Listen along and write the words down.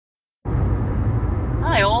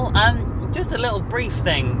well, just a little brief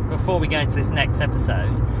thing before we go into this next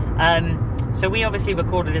episode. So we obviously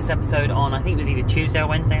recorded this episode on, I think it was either Tuesday or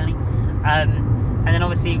Wednesday, Annie. And then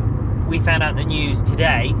obviously we found out the news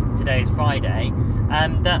today is Friday,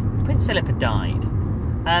 that Prince Philip had died,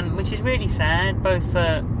 which is really sad, both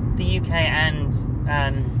for the UK and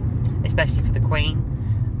especially for the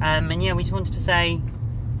Queen. And yeah, we just wanted to say,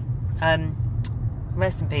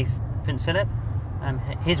 rest in peace, Prince Philip,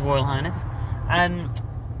 His Royal Highness.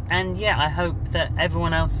 And yeah, I hope that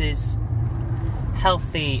everyone else is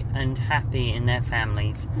healthy and happy in their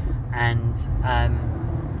families. And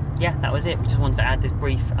yeah, that was it. We just wanted to add this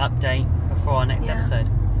brief update before our next episode.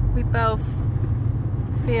 We both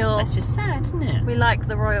feel... That's just sad, isn't it? We like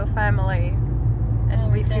the royal family.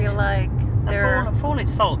 And we feel like they're for all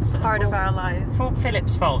its faults, part of our life. For all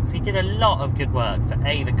Philip's faults, he did a lot of good work for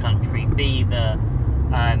A, the country, B, the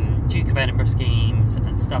Duke of Edinburgh schemes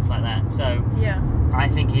and stuff like that. So yeah, I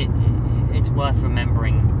think it's worth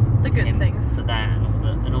remembering the good things for that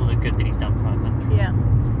and all the good that he's done for our country. Yeah.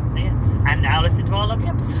 So yeah. And now listen to our lovely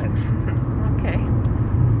episode. Okay.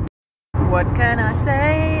 What can I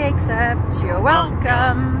say except you're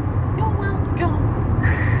welcome? You're welcome.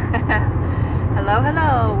 Hello.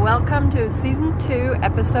 Welcome to Season 2,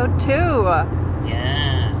 Episode 2.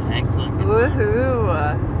 Yeah, excellent.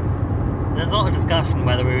 Woohoo. There's a lot of discussion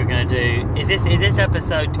whether we were going to do... Is this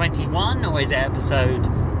episode 21 or is it episode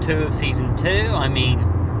 2 of Season 2? I mean,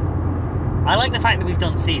 I like the fact that we've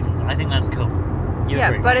done seasons. I think that's cool. You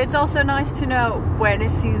agree? But it's also nice to know when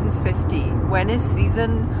is Season 50? When is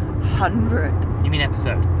Season 100? You mean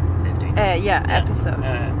episode 50? Episode.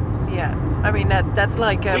 Yeah. I mean, that's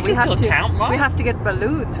like... we have to count, right? We have to get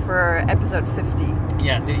balloons for episode 50.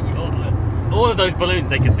 Yeah, so all of those balloons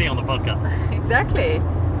they can see on the podcast. Exactly.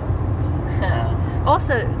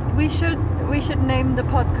 Also, we should name the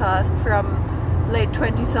podcast from late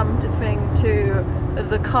 20-something to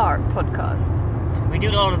the car podcast. We do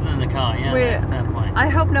a lot of them in the car, yeah, that's a fair point. I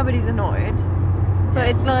hope nobody's annoyed, but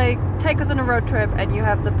it's like, take us on a road trip and you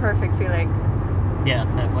have the perfect feeling. Yeah,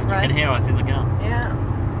 that's a fair point. Right? You can hear us in the car. Yeah.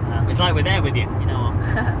 It's like we're there with you know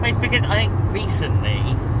what? But it's because I think recently,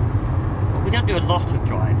 we don't do a lot of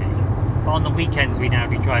driving, but on the weekends we now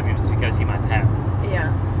do driving because we go see my parents.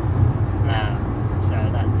 Yeah. So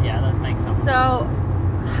that makes sense. So,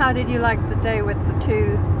 how did you like the day with the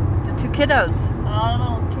two kiddos? Oh,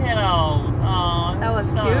 little kiddos! Oh, that was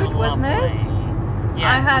so cute, wasn't it?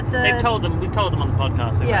 Yeah, we've told them on the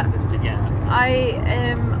podcast. So yeah. Okay.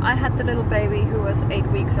 I had the little baby who was 8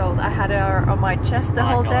 weeks old. I had her on my chest the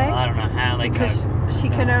whole day. I don't know how they because she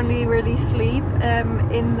can only really sleep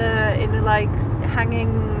in the like hanging,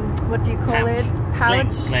 what do you call it?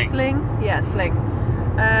 Pouch sling. Yeah, sling.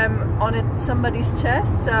 On somebody's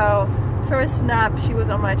chest. So first nap she was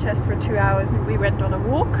on my chest for 2 hours and we went on a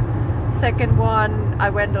walk. Second one I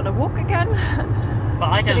went on a walk again. But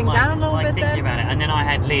I sitting don't down a little like bit thinking about it. And then I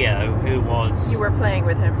had Leo, who was... You were playing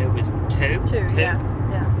with him. It was two. Yeah.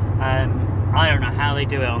 I don't know how they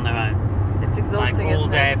do it on their own. It's exhausting, like all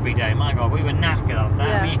isn't day, it? every day. My God, we were knackered after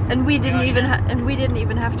that. Yeah. We didn't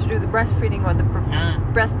even have to do the breastfeeding or the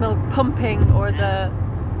breast milk pumping or the...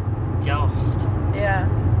 God. Yeah.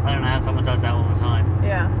 I don't know how someone does that all the time.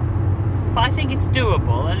 Yeah. But I think it's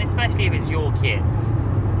doable, and especially if it's your kids.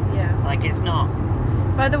 Yeah. Like, it's not...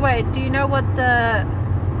 By the way, do you know what the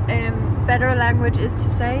better language is to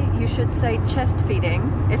say? You should say chest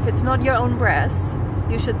feeding. If it's not your own breasts,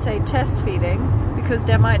 you should say chest feeding, because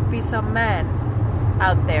there might be some man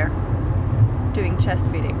out there doing chest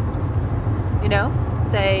feeding. You know?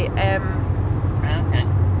 They, Okay.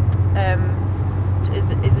 Is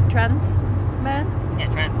it trans man? Yeah,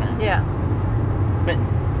 trans man. Yeah. But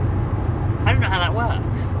I don't know how that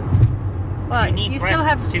works. Well, you need breasts still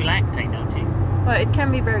have to lactate, don't you? Well, it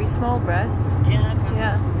can be very small breasts. Yeah, okay.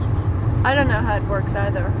 Yeah. I don't know how it works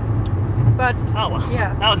either. But oh well,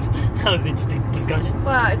 yeah. That was an interesting discussion.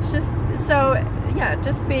 Well, it's just so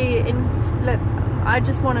just be in. I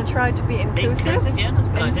just want to try to be inclusive, yeah, that's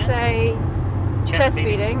a good and idea. say chest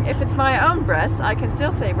feeding. If it's my own breasts, I can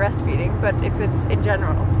still say breastfeeding. But if it's in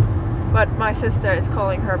general, but my sister is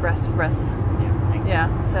calling her breasts. Yeah.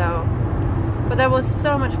 So. But that was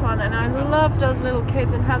so much fun, and I loved those little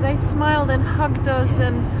kids and how they smiled and hugged us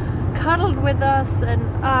and cuddled with us, and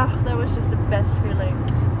that was just the best feeling.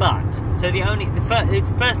 But so it's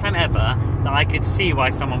the first time ever that I could see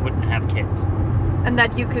why someone wouldn't have kids, and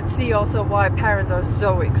that you could see also why parents are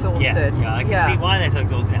so exhausted. Yeah, I can see why they're so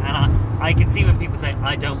exhausted, and I can see when people say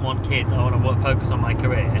I don't want kids, I want to focus on my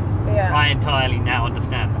career. Yeah, I entirely now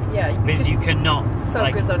understand that. Yeah, because you cannot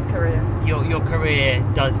focus on career. Your career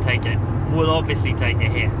does take it. will obviously take a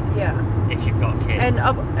hit Yeah. if you've got kids.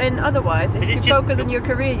 And otherwise, if But you it's just- focus on your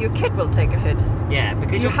career, your kid will take a hit. yeah,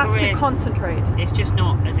 because You your have career, to concentrate. it's just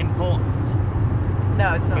not as important.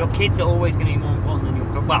 No, it's not. Your kids are always going to be more important than your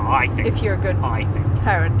career. Well, I think. If you're a good I think.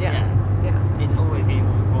 parent, yeah. It's always going to be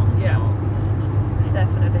more important Yeah. than your...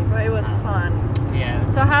 Definitely. But it was fun. Yeah.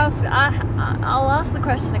 So I'll ask the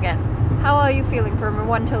question again. How are you feeling from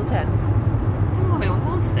 1 till 10? I always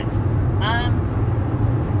asked this.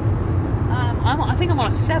 I think I'm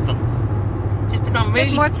on a 7. Just because I'm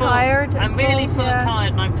really more full. tired. I'm really full and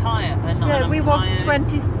tired, and I'm tired. And Yeah, I'm we tired. walked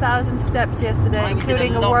 20,000 steps yesterday, We did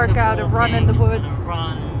including a lot workout of run in the walking woods. and a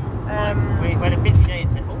run. Um, We had a busy day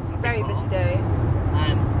yesterday. Oh, a big Very bar. busy day.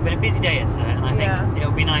 We had a busy day yesterday, and I think Yeah.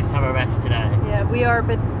 it'll be nice to have a rest today. Yeah, we are a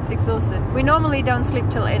bit exhausted. We normally don't sleep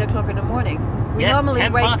till 8 o'clock in the morning. We Yes, normally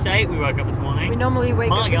 10 wake. past 8 we woke up this morning. We normally wake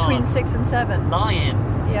My up between God. 6 and 7. Lying.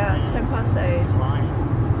 Yeah, 10 past 8. Lying.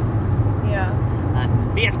 Yeah.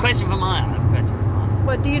 But yes, question for Maya. I have a question for Maya.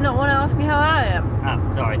 But do you not want to ask me how I am?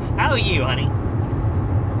 Oh, sorry. How are you, honey?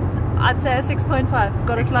 I'd say a 6.5.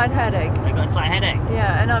 Got a slight headache. I got a slight headache.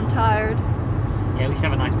 Yeah, and I'm tired. Yeah, we should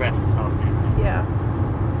have a nice rest this afternoon. Yeah.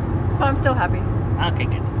 But I'm still happy. Okay,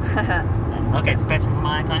 good. Okay, so question for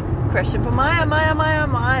Maya time. Question for Maya.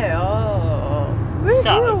 Oh.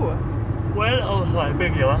 So, well, oh, sorry,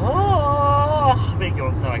 big yawn. Oh, big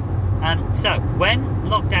yawn, sorry. So, when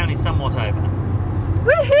lockdown is somewhat over,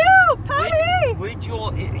 Woohoo! Party! would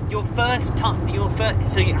your first time,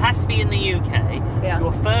 so it has to be in the UK, Yeah.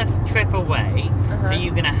 your first trip away, are you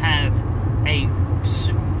going to have a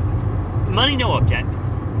money no object,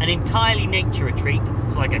 an entirely nature retreat,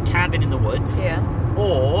 so like a cabin in the woods, Yeah.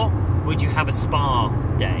 or would you have a spa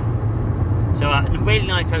day? So a really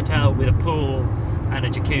nice hotel with a pool and a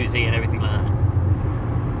jacuzzi and everything like that.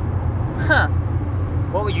 Huh.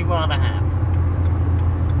 What would you rather have?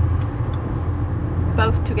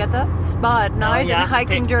 Both together? Spa at night you and have to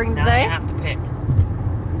hiking pick. during the No, day? you have to pick.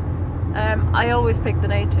 I always pick the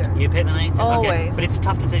nature. You pick the nature? Okay. Always. But it's a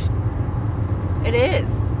tough decision. It is.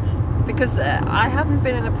 Because I haven't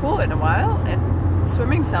been in a pool in a while, and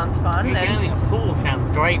swimming sounds fun. You're And doing a pool sounds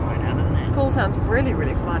great right now, doesn't it? pool sounds really,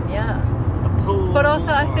 really fun, yeah. A pool. But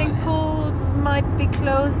also, I think pools might be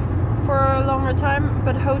closed for a longer time,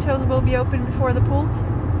 but hotels will be open before the pools.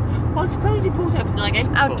 Well, supposedly pools open in like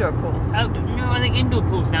April. Outdoor pools. No, I think indoor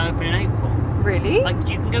pools now open in April. Really? Like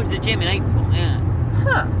you can go to the gym in April, yeah.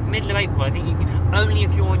 Huh. Middle of April, I think you can. Only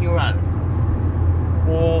if you're on your own.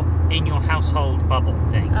 Or in your household bubble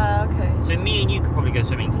thing. Okay. So me and you could probably go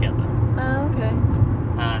swimming together. Okay.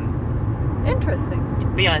 Interesting.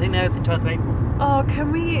 But yeah, I think they open 12th of April. Oh,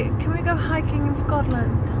 can we go hiking in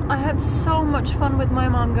Scotland? I had so much fun with my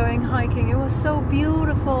mom going hiking. It was so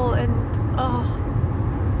beautiful and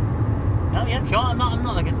Oh yeah, sure. I'm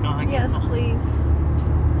not against going hiking. yes, It's not- please.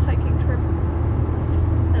 Hiking trip.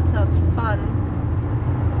 That sounds fun.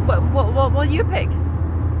 What will you pick?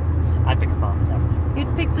 I'd pick a spa, definitely.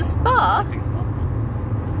 You'd pick the spa? I'd pick a spa.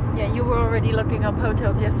 Yeah, you were already looking up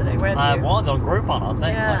hotels yesterday, weren't you? I was on Groupon, I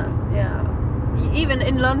think. Yeah, yeah. Even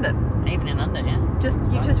in London. Even in London, yeah.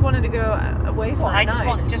 You just wanted to go away for Well, a I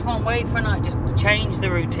night. just want away for a night. Just change the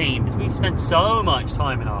routine because we've spent so much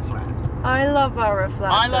time in our flat. I love our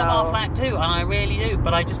flat. I love our though. flat too, and I really do.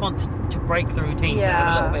 But I just want to break the routine, to have a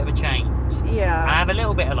Yeah. little bit of a change. Yeah. I have a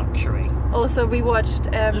little bit of luxury. Also, we watched.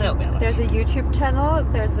 little bit of There's a YouTube channel.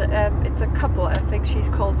 There's it's a couple. I think she's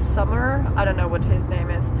called Summer. I don't know what his name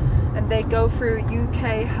is. And they go through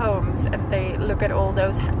UK homes and they look at all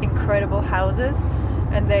those incredible houses.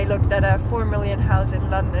 And they looked at a 4 million house in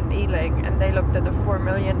London, Ealing, and they looked at a 4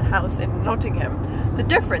 million house in Nottingham. The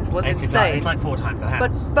difference was insane. It's like 4 times the house.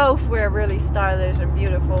 But both were really stylish and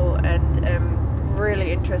beautiful and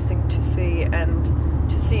really interesting to see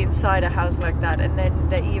inside a house like that. And then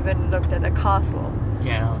they even looked at a castle.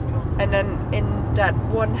 yeah, that was cool. And then in that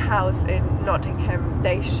one house in Nottingham,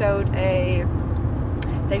 they showed the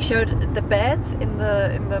beds in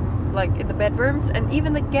the bedrooms, and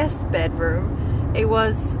even the guest bedroom. It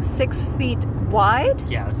was 6 feet wide.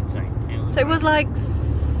 Yeah, that's insane. So it was like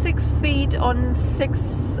 6 feet on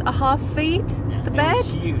 6.5 feet. Yeah, The it bed.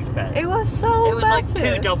 was huge bed. It was so It was massive.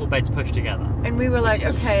 like 2 double beds pushed together. And we were like,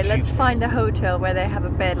 is okay, let's stupid. find a hotel where they have a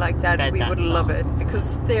bed like that. Bed We that would love it size.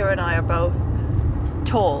 because Theo and I are both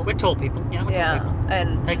tall. We're tall people. Yeah, we're tall Yeah, people.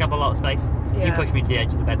 and Take up a lot of space. You Yeah. push me to the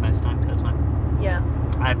edge of the bed most times, so that's fine. yeah.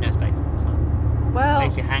 I have no space. It's fine. I Well,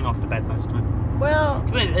 basically hang off the bed most of the time. well,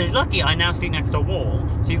 To be honest, it's lucky I now sleep next to a wall,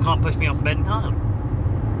 so you can't push me off the bed entirely.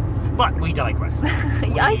 But we digress.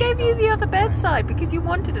 I gave you the other bedside because you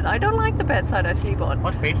wanted it. I don't like the bedside I sleep on.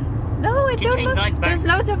 What, really? No, I don't. Change sides back. There's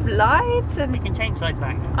loads of lights and... We can change sides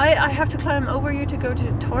back now. I have to climb over you to go to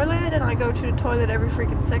the toilet, and I go to the toilet every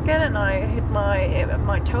freaking second, and I hit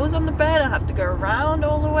my toes on the bed. I have to go around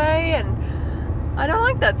all the way, and I don't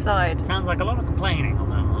like that side. Sounds like a lot of complaining on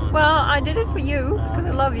that one. Well, I did it for you because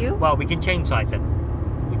I love you. Well, we can change sides then.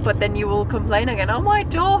 But then you will complain again. Oh, my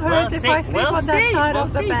jaw hurts if I sleep on that side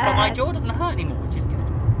of the bed. But my jaw doesn't hurt anymore, which is good.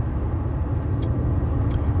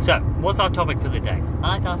 So, what's our topic for the day?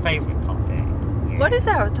 That's our favourite topic. Yeah. What is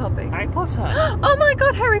our topic? Harry Potter. Oh my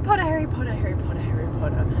God, Harry Potter, Harry Potter, Harry Potter, Harry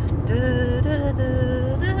Potter.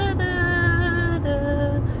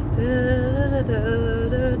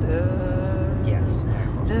 Yes.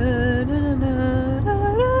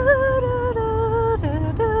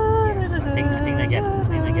 I think they get it. I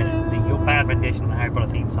think they get it. Your bad rendition of the Harry Potter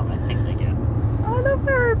theme song, I think they get it. I love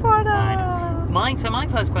Harry Potter. I know. My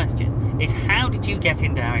first question is, how did you get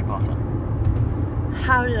into Harry Potter?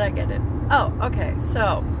 How did I get it? Oh, okay.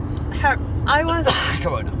 So, I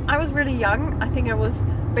was really young. I think I was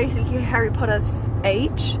basically Harry Potter's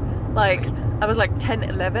age. Like, I was like 10,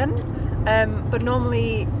 11. But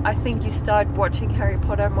normally, I think you start watching Harry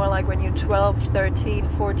Potter more like when you're 12, 13,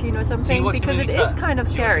 14 or something. So because it is kind of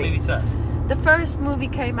scary. Did you watch the movies first? The first movie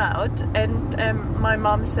came out, and my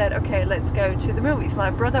mom said, okay, let's go to the movies. My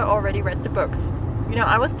brother already read the books. You know,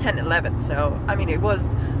 I was 10, 11, so, I mean, it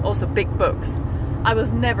was also big books. I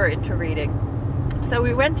was never into reading. So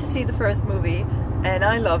we went to see the first movie, and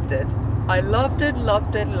I loved it. I loved it,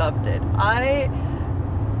 loved it, loved it. I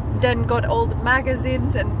then got all the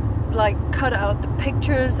magazines and, like, cut out the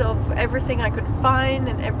pictures of everything I could find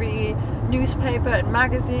in every newspaper and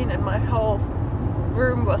magazine, and my whole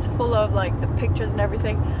room was full of, like, the pictures and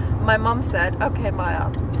everything. My mom said, okay, Maya,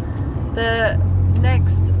 the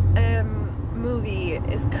next movie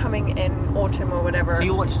is coming in autumn or whatever. So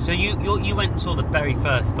you watched. So you went and saw the very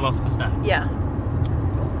first Philosopher's Stone. Yeah.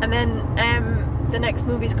 And then the next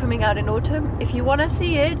movie is coming out in autumn. If you want to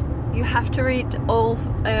see it, you have to read all.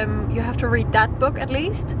 You have to read that book at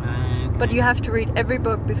least. Okay. But you have to read every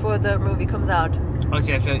book before the movie comes out. Oh,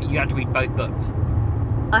 so you had to read both books.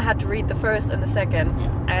 I had to read the first and the second,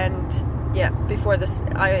 and before this,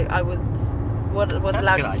 I was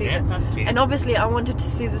allowed to see it. That's cute. And obviously, I wanted to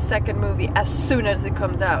see the second movie as soon as it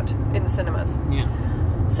comes out in the cinemas. Yeah.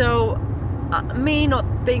 So, me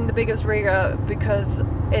not being the biggest reader, because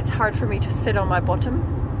it's hard for me to sit on my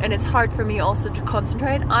bottom, and it's hard for me also to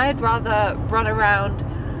concentrate. I'd rather run around,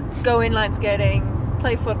 go inline skating,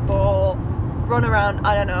 play football, run around,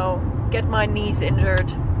 I don't know, get my knees injured,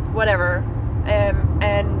 whatever.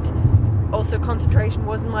 And also concentration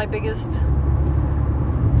wasn't my biggest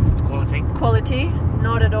quality,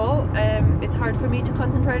 not at all. It's hard for me to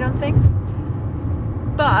concentrate on things.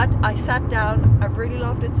 But I sat down, I really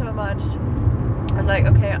loved it so much. I was like,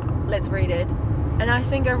 okay, let's read it. And I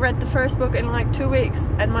think I read the first book in like 2 weeks,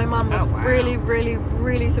 and my mom was really, really,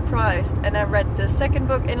 really surprised. And I read the second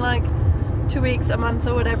book in like 2 weeks, a month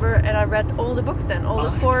or whatever, and I read all the books then, all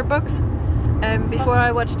the 4 books. Before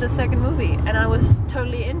I watched the second movie, and I was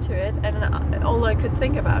totally into it, and all I could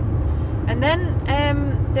think about. And then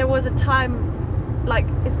there was a time, like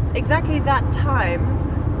exactly that time,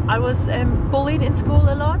 I was bullied in school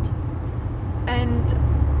a lot, and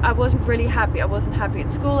I wasn't really happy. I wasn't happy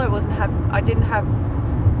in school. I didn't have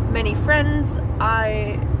many friends.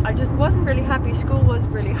 I just wasn't really happy. School was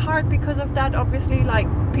really hard because of that. Obviously, like,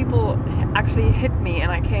 people actually hit me,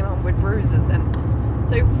 and I came home with bruises, and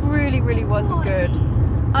so it really, really wasn't good.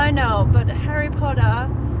 I know, but Harry Potter,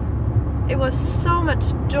 it was so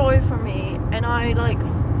much joy for me, and I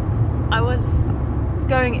was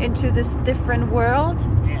going into this different world.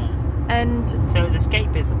 Yeah. And so it was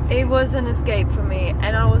escapism. It was an escape for me,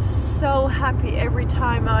 and I was so happy every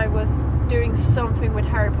time I was doing something with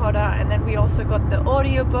Harry Potter. And then we also got the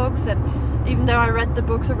audiobooks, and even though I read the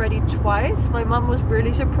books already twice, my mom was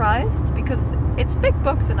really surprised because it's big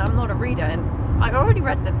books and I'm not a reader, and I already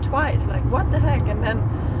read them twice, like, what the heck? And then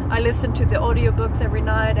I listened to the audiobooks every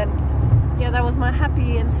night, and that was my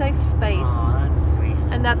happy and safe space. Oh, that's sweet.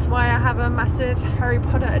 And that's why I have a massive Harry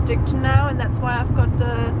Potter addiction now, and that's why I've got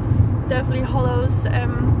the Deathly Hallows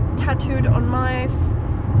tattooed on my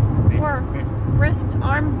wrist,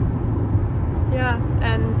 arm. Yeah,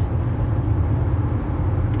 and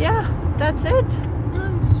that's it.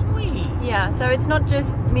 Oh, sweet. Yeah, so it's not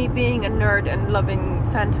just me being a nerd and loving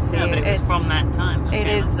fantasy. No, but it was from that time. Okay, it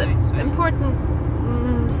is an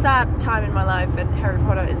important, sad time in my life, and Harry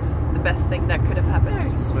Potter is the best thing that could have happened.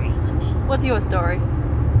 Very sweet. What's your story?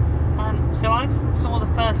 So I saw the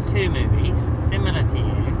first 2 movies, similar to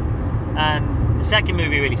you. The second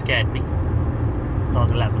movie really scared me. I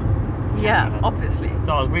was 11. Yeah, obviously.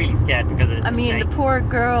 So I was really scared because of I mean, Snape. the poor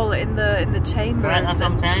girl in the chambers. Right, that's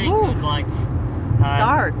what I'm saying. Ooh, It was like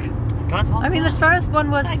dark. I mean, the first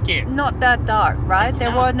one was not that dark, right?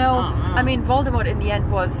 There were no. I mean, Voldemort in the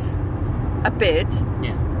end was a bit.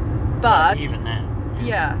 Yeah. But even then.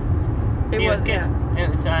 Yeah. It was good. Yeah. It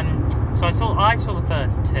was. So I saw the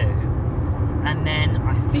first two, and then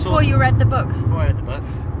before you read the books. Before I read the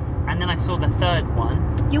books, and then I saw the third one.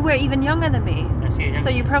 You were even younger than me. That's 2 years younger.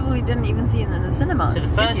 So you probably didn't even see them in the cinemas. So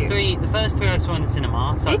the first three I saw in the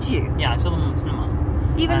cinema. So did you? Yeah, I saw them in the cinema.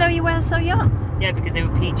 Even though you were so young. Yeah, because they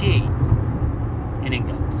were PG in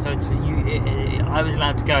England. So I was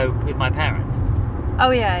allowed to go with my parents.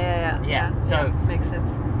 Oh yeah. So makes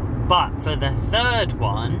sense. But for the third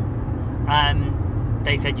one,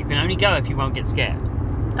 they said you can only go if you won't get scared.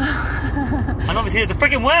 And obviously there's a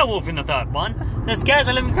freaking werewolf in the third one. They scared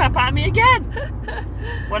the living crap out of me again.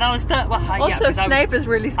 When I was Snape is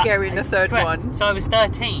really scary in the third one. So I was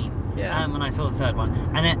 13 when I saw the third one,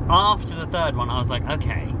 and then after the third one, I was like,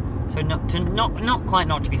 okay, so not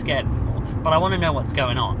to be scared anymore, but I want to know what's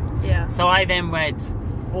going on. Yeah. So I then read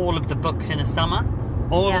all of the books in a summer,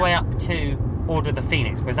 all the way up to Order of the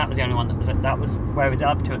Phoenix, because that was the only one that was where it was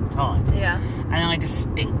up to at the time. Yeah. And I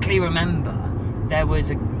distinctly remember I used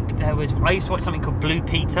to watch something called Blue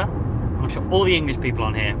Peter. I'm sure all the English people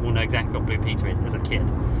on here will know exactly what Blue Peter is as a kid.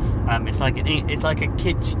 It's like a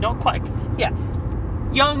kid, not quite,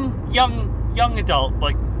 young adult,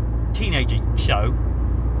 like teenager show,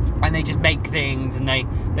 and they just make things, and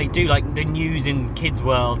they do like the news in kids'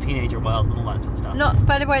 world, teenager world, and all that sort of stuff.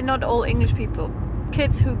 By the way, not all English people,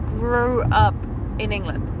 kids who grew up in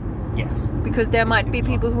England. Yes. Because there might be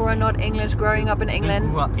people who are not English growing up in England.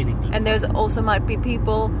 Who grew up in England. And there's also might be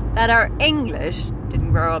people that are English,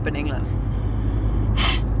 didn't grow up in England.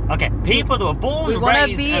 Okay, people that were born,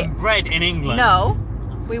 raised and bred in England. No,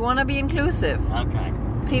 we want to be inclusive. Okay.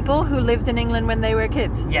 People who lived in England when they were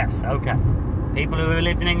kids. Yes, okay. People who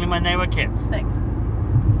lived in England when they were kids. Thanks.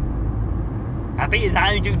 Happy?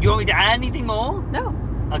 Do you want me to add anything more? No.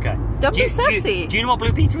 Okay. Don't be sassy. Do you know what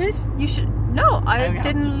Blue Peter is? You should. No, I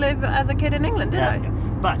didn't live as a kid in England, did I? Okay.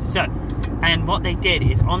 But and what they did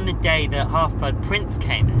is on the day that Half-Blood Prince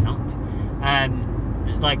came out,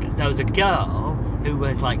 there was a girl who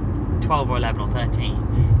was like 12 or 11 or 13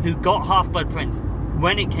 who got Half-Blood Prince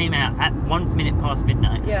when it came out at 1 minute past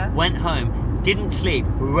midnight. Yeah. Went home, didn't sleep,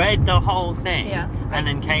 read the whole thing, and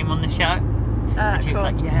then came on the show. And she was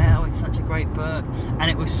like, it's such a great book,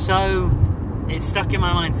 and it stuck in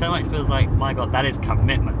my mind so much. It feels like, my God, that is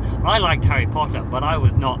commitment. I liked Harry Potter, but I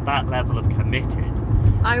was not that level of committed.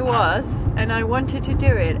 I was, and I wanted to do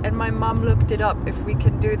it, and my mum looked it up if we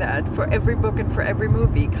can do that for every book and for every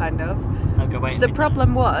movie, kind of. Okay, wait. The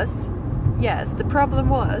problem was,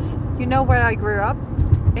 you know where I grew up?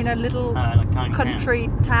 In a little country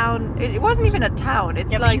town. It wasn't even a town.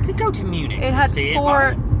 It's but you could go to Munich. It had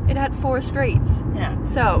 4 streets. Yeah.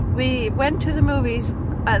 So we went to the movies.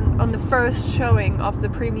 And on the first showing of the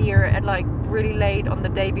premiere at like really late on the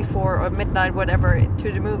day before or midnight, whatever,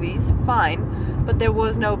 to the movies, fine. But there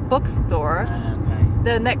was no bookstore. Okay.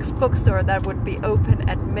 The next bookstore that would be open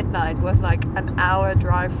at midnight was like an hour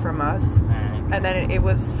drive from us. Okay. And then it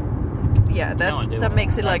was, that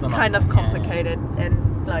makes it like kind of complicated. Yeah.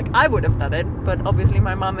 And like I would have done it, but obviously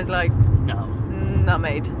my mom is like, no, not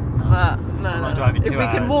made. No. No. Driving 2 if we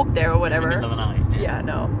hours can walk there or whatever. In the middle of the night. Yeah,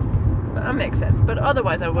 no. That makes sense, but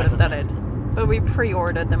otherwise I would have done it. But we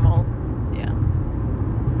pre-ordered them all. Yeah.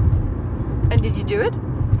 And did you do it?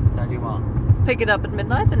 Did I do what? Pick it up at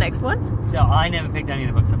midnight, the next one? So I never picked any of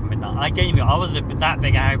the books up at midnight. I wasn't that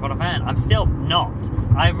big a Harry Potter fan. I'm still not.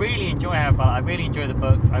 I really enjoy Harry Potter. I really enjoy the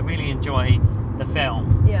books. I really enjoy the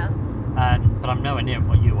film. Yeah. But I'm nowhere near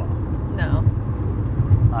what you are. No.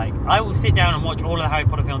 Like, I will sit down and watch all of the Harry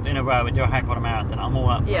Potter films in a row and do a Harry Potter marathon. I'm all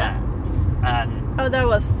up for that. That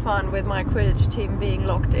was fun with my Quidditch team being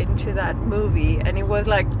locked into that movie, and it was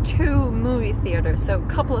like 2 movie theaters, so a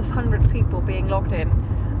couple of 100 people being locked in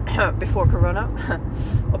before Corona,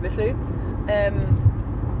 obviously.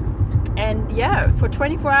 For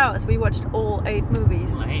 24 hours we watched all 8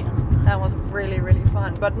 movies. That was really, really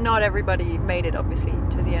fun, but not everybody made it, obviously,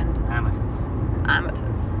 to the end. Amateurs.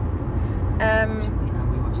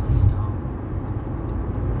 We watched the start.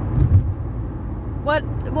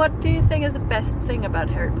 What do you think is the best thing about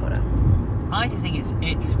Harry Potter? I just think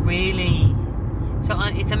it's really...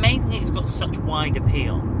 it's amazing it's got such wide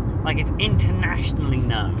appeal. Like, it's internationally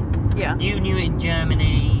known. Yeah. You knew it in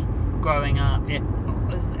Germany, growing up.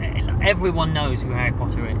 Everyone knows who Harry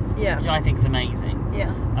Potter is. Yeah. Which I think is amazing.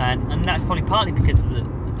 Yeah. And that's probably partly because of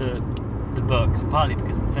the books and partly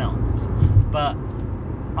because of the films. But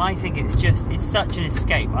I think it's such an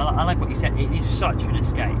escape. I like what you said. It is such an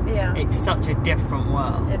escape. Yeah. It's such a different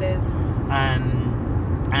world. It is.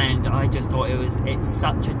 And I just thought it's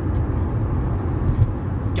such a,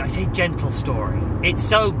 I say gentle story. It's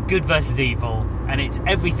so good versus evil, and it's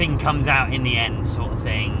everything comes out in the end sort of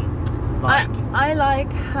thing. Like, I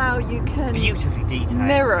like how you can beautifully detailed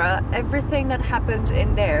mirror everything that happens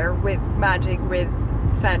in there with magic, with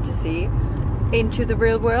fantasy, into the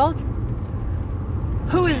real world.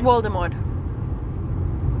 Who is Voldemort?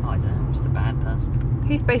 I don't know, just a bad person.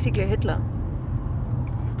 He's basically Hitler.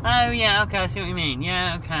 Oh yeah, okay, I see what you mean.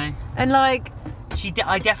 Yeah, okay. And like,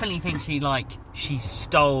 I definitely think she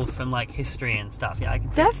stole from like history and stuff. Yeah, I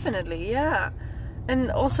can see definitely, yeah.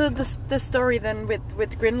 And also the story then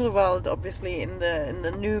with Grindelwald, obviously in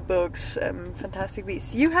the new books, Fantastic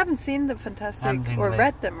Beasts. You haven't seen the Fantastic or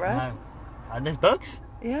read them, right? No. There's books.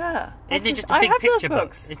 Yeah. Isn't it just a big picture book?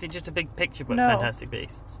 Books. Is it just a big picture book? No. Fantastic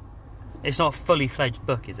Beasts. It's not a fully fledged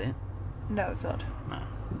book, is it? No, it's not. No.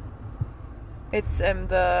 It's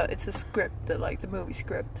it's a script, the movie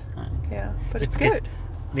script. Okay. Yeah, but Just it's because- good.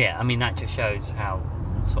 Yeah, I mean that just shows how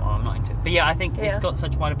sort of I'm not into it. But yeah, I think it's got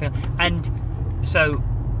such wide appeal. And so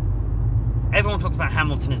everyone talks about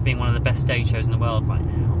Hamilton as being one of the best stage shows in the world right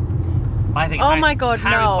now. I think my God,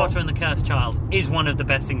 Harry no. Potter and the Cursed Child is one of the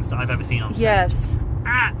best things that I've ever seen on stage. Yes.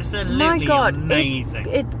 Absolutely My God, amazing.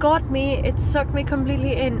 it got me. It sucked me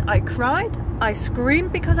completely in. I cried. I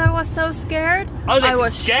screamed because I was so scared. Oh, there's I some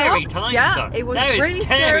was scary shocked. times, Yeah, though. it was There is really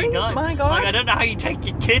scary scary. times. My God. Like, I don't know how you take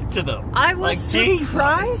your kid to them. I was Jesus.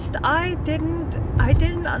 surprised. I didn't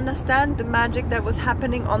understand the magic that was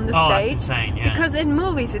happening on the stage. That's insane, yeah. Because in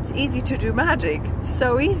movies it's easy to do magic.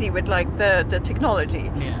 So easy with like the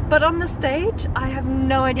technology. Yeah. But on the stage I have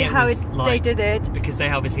no idea how they did it. Because they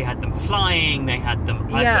obviously had them flying, they had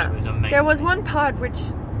them... I Yeah. thought it was amazing. There was one part which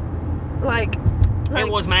it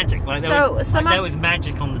was magic. Like, there was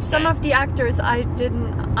magic on the stage. Some of the actors I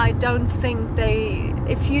don't think they...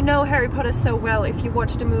 If you know Harry Potter so well, if you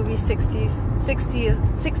watch the movie 60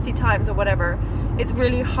 times or whatever, it's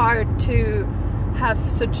really hard to have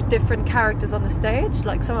such different characters on the stage.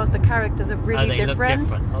 Like, some of the characters are really different.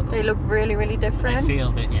 They look really, really different. I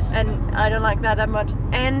feel it, yeah. And I don't like that much.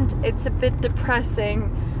 And it's a bit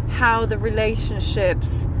depressing how the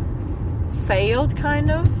relationships failed,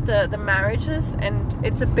 kind of, the marriages, and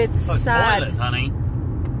it's a bit sad. Spoilers, honey.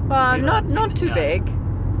 Well, not too big.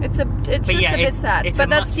 It's just a bit sad. But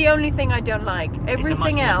that's the only thing I don't like.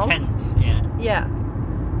 Everything else, intense, yeah.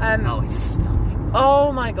 Oh, it's stunning.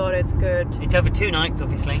 Oh my God, it's good. It's over 2 nights,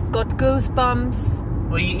 obviously. Got goosebumps.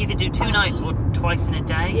 Well, you either do 2 nights or twice in a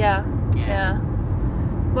day. Yeah.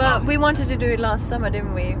 Well, Oh, we wanted to do it last summer,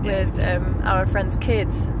 didn't we? With our friends'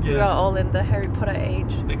 kids, who are all in the Harry Potter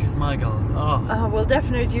age. Because, my God, we'll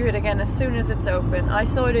definitely do it again as soon as it's open. I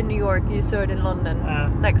saw it in New York, you saw it in London.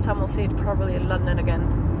 Next time we'll see it probably in London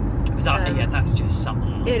again. That's just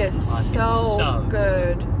something. It is so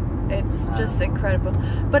good. It's just incredible.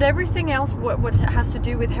 But everything else, what has to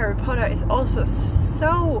do with Harry Potter, is also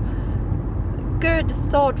so good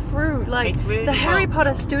thought through. Like, really the Harry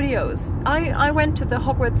Potter studios. I went to the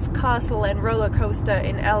Hogwarts Castle and roller coaster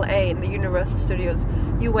in LA in the Universal Studios.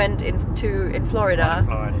 You went in Florida.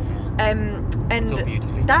 Florida, yeah. And It's all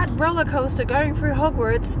beautifully that done. roller coaster going through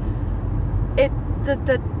Hogwarts,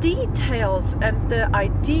 the details and the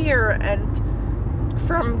idea, and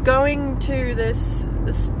from going to this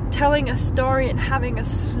telling a story and having a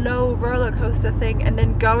slow roller coaster thing, and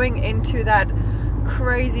then going into that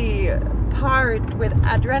crazy part with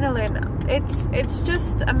adrenaline, it's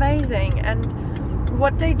just amazing. And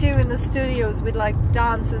what they do in the studios with like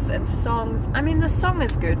dances and songs, I mean, the song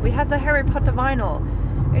is good. We have the Harry Potter vinyl.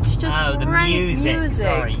 It's just great music.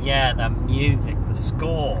 Sorry, yeah, the music, the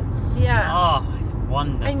score. Yeah. Oh, it's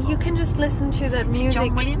wonderful. And you can just listen to that music.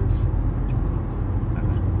 John Williams?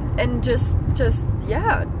 And just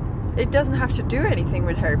yeah, it doesn't have to do anything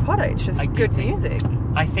with Harry Potter. It's just good music.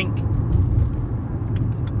 I think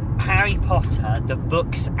Harry Potter, the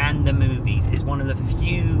books and the movies, is one of the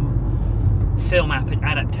few film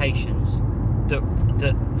adaptations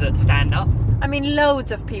that stand up. I mean,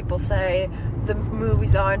 loads of people say the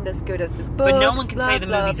movies aren't as good as the books. But no one can say the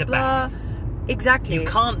movies are bad. Exactly. You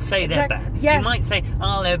can't say they're bad. Yes. You might say,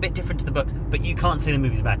 they're a bit different to the books, but you can't say the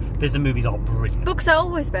movies are bad, because the movies are brilliant. Books are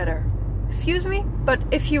always better. Excuse me? But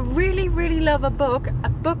if you really, really love a book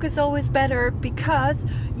is always better because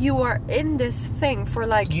you are in this thing for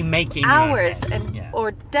like you make it in hours your head.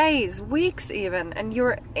 or days, weeks even, and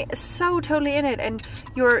you're so totally in it, and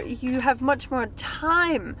you have much more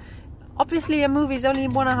time. Obviously, a movie is only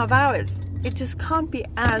 1.5 hours. It just can't be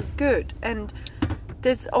as good. And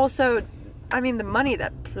there's also the money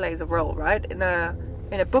that plays a role, right? In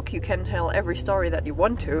a book, you can tell every story that you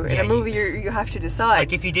want to. In a movie, you have to decide.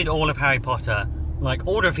 Like, if you did all of Harry Potter, like,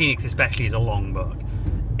 Order of Phoenix especially is a long book.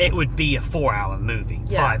 It would be a 4-hour movie,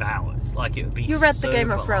 5 hours. Like, it would be. You read the Game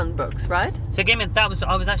of Thrones books, right? So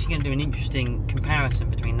I was actually going to do an interesting comparison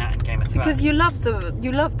between that and Game of Thrones. Because you love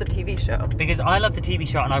the TV show. Because I love the TV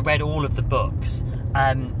show and I read all of the books,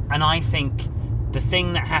 and I think the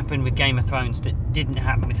thing that happened with Game of Thrones that didn't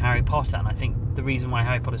happen with Harry Potter, and I think the reason why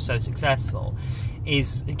Harry Potter is so successful,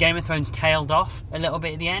 is Game of Thrones tailed off a little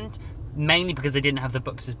bit at the end, mainly because they didn't have the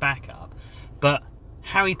books as backup. But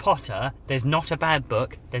Harry Potter, there's not a bad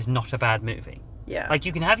book, there's not a bad movie. Yeah. Like,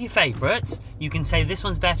 you can have your favourites, you can say this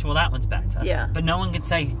one's better or that one's better. Yeah. But no one can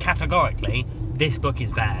say categorically, this book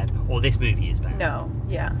is bad or this movie is bad. No,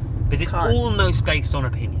 yeah. Because it's almost based on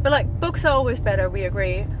opinion. But, like, books are always better, we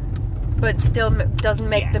agree. But still doesn't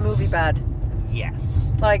make the movie bad. Yes.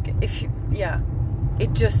 Like, it's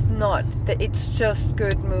just not. It's just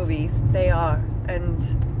good movies. They are. And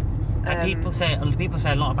people say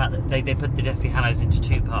a lot about that. They put the Deathly Hallows into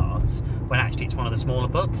 2 parts when actually it's one of the smaller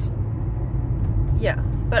books. Yeah,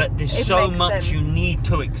 but there's so much you need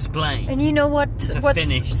to explain. And you know what's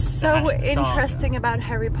so interesting about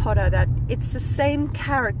Harry Potter, that it's the same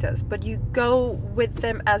characters, but you go with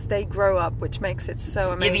them as they grow up, which makes it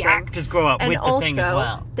so amazing. Yeah, the actors grow up with the thing as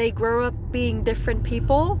well. They grow up being different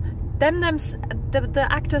people. The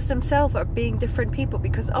actors themselves are being different people,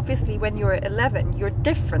 because obviously when you're 11 you're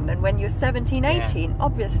different than when you're 17, 18,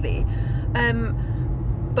 obviously.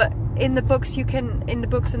 But in the books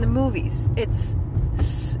and the movies, it's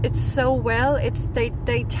so well.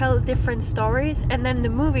 They tell different stories, and then the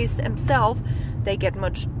movies themselves, they get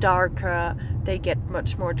much darker, they get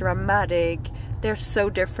much more dramatic. They're so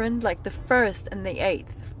different, like the first and the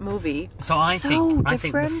 8th movie. So I think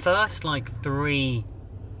the first 3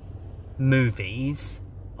 movies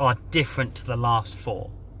are different to the last 4,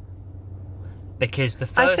 because the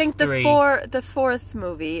first the fourth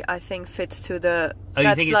movie I think fits to the. Oh,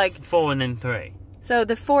 you think it's 4 and then 3? So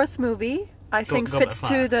the 4th movie I think fits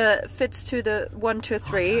to the 1, 2,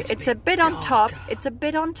 3. It's a bit on top. It's a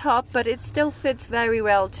bit on top, but it still fits very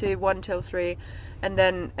well to 1 till 3, and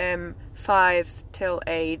then 5 till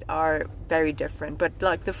 8 are very different. But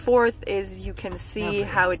like the 4th is, you can see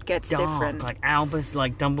how it gets different. Like Albus,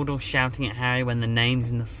 like Dumbledore shouting at Harry when the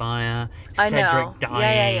name's in the fire. Cedric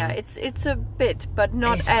dying. Yeah. It's a bit, but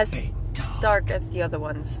not as dark as the other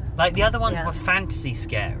ones. Like the other ones were fantasy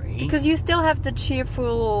scary. Because you still have the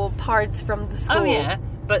cheerful parts from the school. Oh yeah,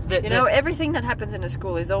 but everything that happens in a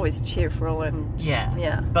school is always cheerful and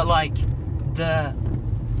But like the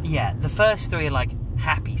first 3 are like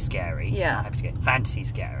happy scary, not happy scary, fantasy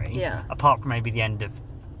scary. Yeah. Apart from maybe the end of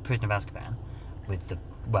Prisoner of Azkaban with the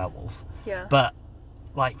werewolf. Yeah. But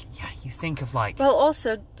you think of like. Well,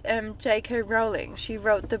 also J.K. Rowling, she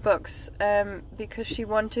wrote the books because she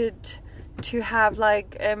wanted to have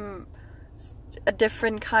like a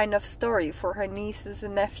different kind of story for her nieces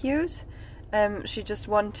and nephews. She just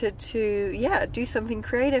wanted to do something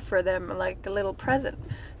creative for them, like a little present.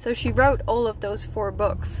 So she wrote all of those 4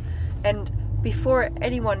 books, and before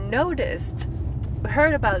anyone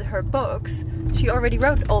heard about her books, she already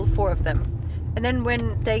wrote all 4 of them. And then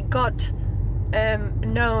when they got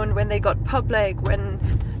known, when they got public, when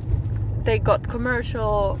they got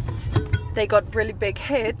commercial, they got really big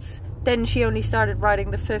hits, then she only started writing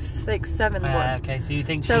the 5th, 6th, 7th one. Okay, so you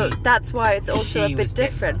think that's why it's also a bit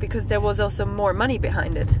different, because there was also more money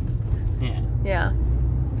behind it. Yeah. Yeah.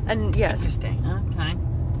 And interesting. Okay.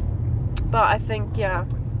 But I think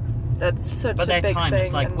that's such a big thing. But they're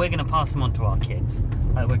timeless. Like, we're going to pass them on to our kids.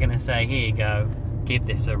 Like, we're going to say, here you go, give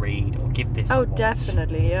this a read, or give this a watch. Oh,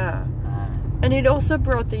 definitely, yeah. And it also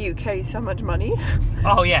brought the UK so much money.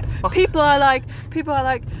 Oh, yeah. People are like,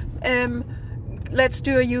 let's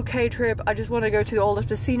do a UK trip. I just want to go to all of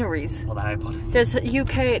the sceneries. Or the Harry Potter.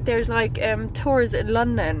 There's like tours in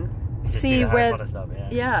London. See where. Harry Potter stuff,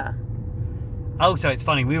 yeah. Oh, so it's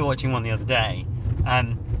funny. We were watching one the other day.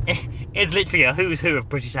 It's literally a who's who of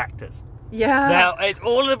British actors. Yeah. Now, it's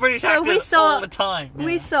all of the British actors all the time.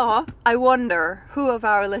 Yeah. I wonder who of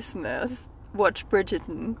our listeners watched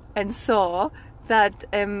Bridgerton and saw that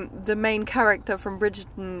the main character from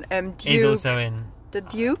Bridgerton, Duke... is also in... The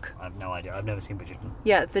Duke? I have no idea. I've never seen Bridgerton.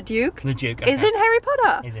 Yeah, the Duke. The Duke. Okay. Is in Harry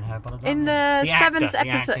Potter. Is in Harry Potter. In the 7th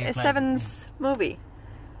episode, 7th movie.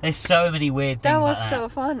 There's so many weird things like that. That was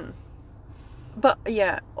so fun. But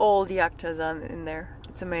yeah, all the actors are in there.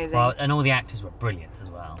 It's amazing. Well, and all the actors were brilliant as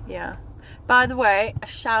well. Yeah. By the way, a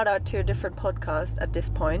shout out to a different podcast at this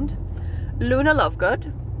point. Luna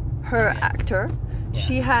Lovegood, her actor,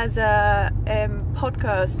 She has a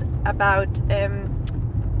podcast about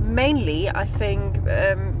mainly, I think,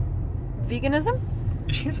 veganism.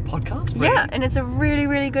 She has a podcast? Really? Yeah, and it's a really,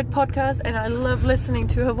 really good podcast, and I love listening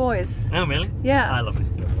to her voice. Oh, really? Yeah. I love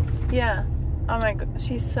listening to her voice. Yeah. Oh my god,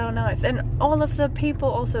 she's so nice. And all of the people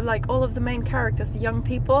also, like all of the main characters, the young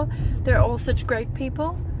people, they're all such great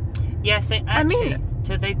people. Yes, they actually...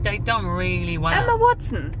 so they've done really well. Emma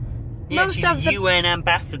Watson. Yeah, she's a UN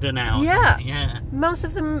ambassador now. Yeah. Yeah. Most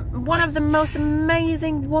of them, one of the most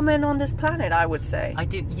amazing women on this planet, I would say. I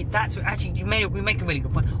do. That's actually we make a really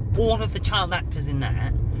good point. All of the child actors in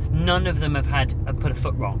there, none of them have put a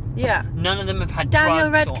foot wrong. Yeah. None of them have had Daniel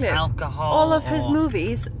drugs Radcliffe, or alcohol. all of his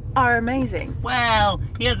movies are amazing. Well,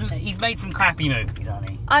 he's made some crappy movies, hasn't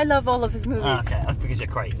he? I love all of his movies. Okay, that's because you're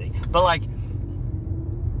crazy. But like,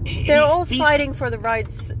 they're all fighting for the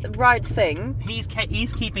right thing. He's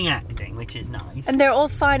keeping acting, which is nice. And they're all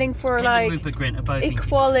fighting for Rupert Grint are both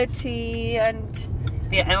equality and...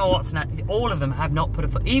 Yeah, Emma Watson, all of them have not put a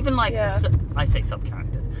foot... Even like, I say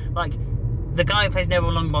sub-characters. Like, the guy who plays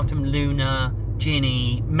Neville Longbottom, Luna,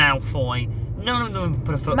 Ginny, Malfoy, none of them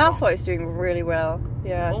put a foot Malfoy's doing really well.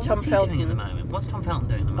 Yeah, Tom Felton. What's he doing at the moment? What's Tom Felton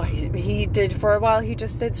doing at the moment? He did for a while, he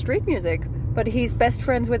just did street music. But he's best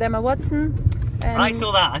friends with Emma Watson. And I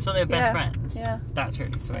saw that. I saw they were best friends. Yeah. That's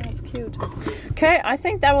really sweet. Yeah, that's cute. Okay, I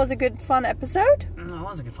think that was a good, fun episode. That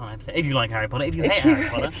was a good, fun episode. If you like Harry Potter. If you hate Harry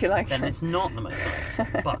Potter, then it's not the most fun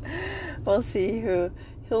episode. But we'll see who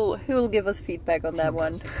will give us feedback on that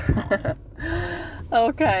one.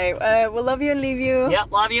 Okay, we'll love you and leave you.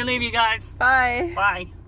 Yep, love you and leave you guys. Bye. Bye.